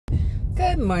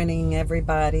Good morning,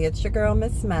 everybody. It's your girl,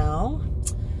 Miss Mel.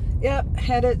 Yep,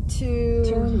 headed to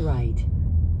turn right.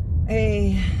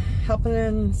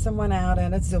 Helping someone out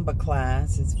at a Zumba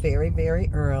class. It's very, very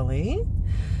early.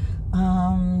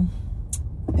 Yeah,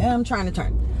 I'm trying to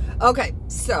turn. Okay,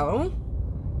 so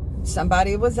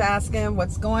somebody was asking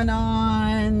what's going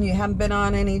on. You haven't been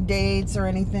on any dates or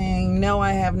anything? No,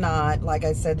 I have not. Like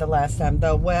I said the last time,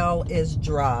 the well is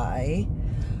dry.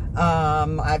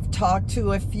 I've talked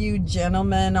to a few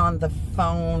gentlemen on the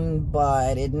phone,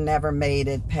 but it never made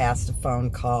it past a phone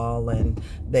call, and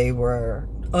they were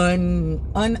undateable.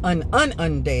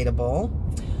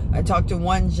 I talked to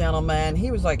one gentleman.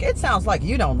 He was like, "It sounds like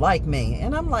you don't like me."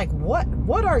 And I'm like,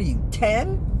 what are you,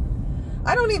 10?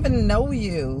 I don't even know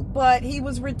you. But he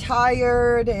was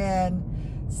retired and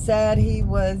said he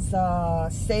was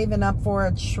saving up for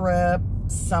a trip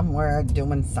somewhere,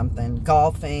 doing something,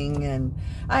 golfing. And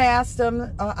I asked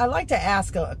him, I like to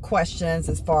ask questions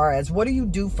as far as, what do you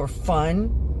do for fun?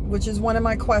 Which is one of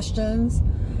my questions.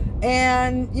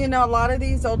 And, you know, a lot of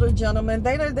these older gentlemen,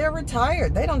 they're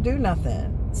retired. They don't do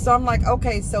nothing. So I'm like,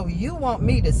 okay, so you want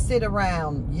me to sit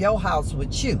around your house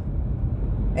with you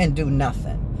and do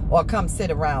nothing, or come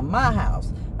sit around my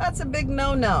house? That's a big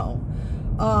no-no.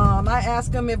 I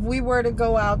asked him, if we were to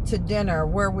go out to dinner,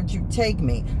 where would you take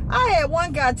me? I had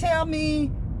one guy tell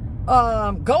me,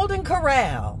 Golden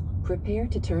Corral. Prepare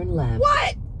to turn left.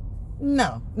 What?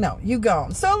 No, you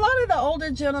gone. So a lot of the older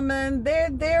gentlemen,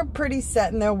 they're pretty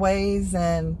set in their ways,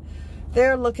 and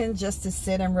they're looking just to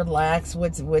sit and relax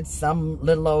with some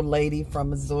little old lady from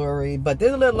Missouri. But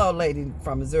this little old lady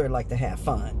from Missouri like to have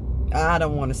fun. I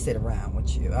don't want to sit around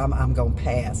with you. I'm going to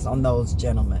pass on those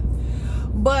gentlemen.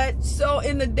 But so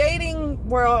in the dating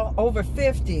world, over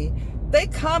 50, they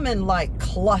come in like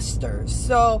clusters.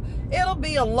 So it'll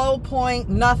be a low point,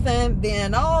 nothing.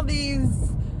 Then all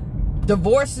these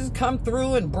divorces come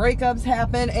through and breakups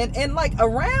happen. And like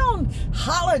around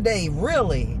holiday,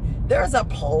 really, there's a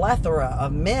plethora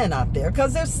of men out there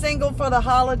because they're single for the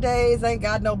holidays, ain't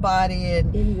got nobody,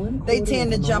 and they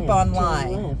tend to jump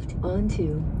online.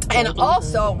 And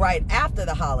also right after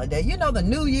the holiday, you know, the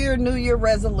New Year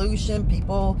resolution,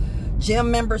 people,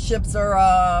 gym memberships are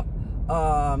up,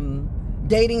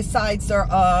 dating sites are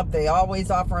up. They always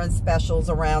offering specials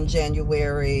around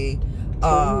January.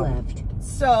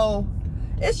 So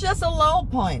it's just a low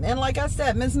point. And like I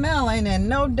said, Miss Mel ain't in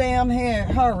no damn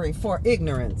hurry for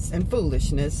ignorance and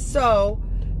foolishness. So,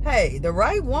 hey, the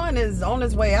right one is on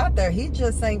his way out there. He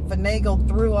just ain't finagled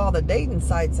through all the dating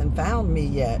sites and found me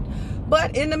yet.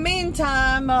 But in the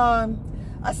meantime,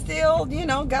 I still, you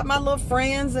know, got my little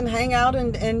friends and hang out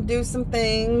and do some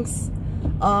things.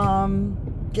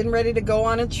 Getting ready to go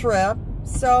on a trip.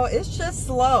 So it's just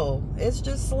slow. It's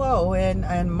just slow.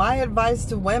 And my advice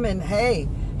to women, hey,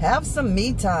 have some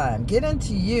me time. Get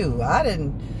into you. I've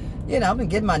been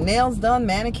getting my nails done,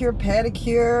 manicure,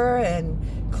 pedicure, and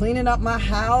cleaning up my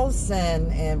house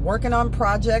and working on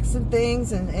projects and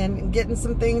things and getting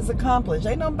some things accomplished.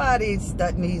 Ain't nobody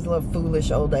studying these little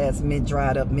foolish old ass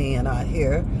mid-dried up men out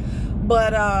here.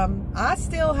 But I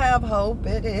still have hope.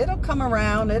 It'll come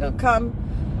around. It'll come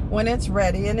when it's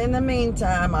ready. And in the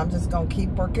meantime, I'm just going to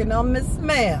keep working on Miss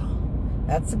Mel.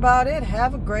 That's about it.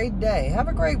 Have a great day. Have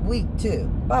a great week, too.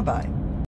 Bye-bye.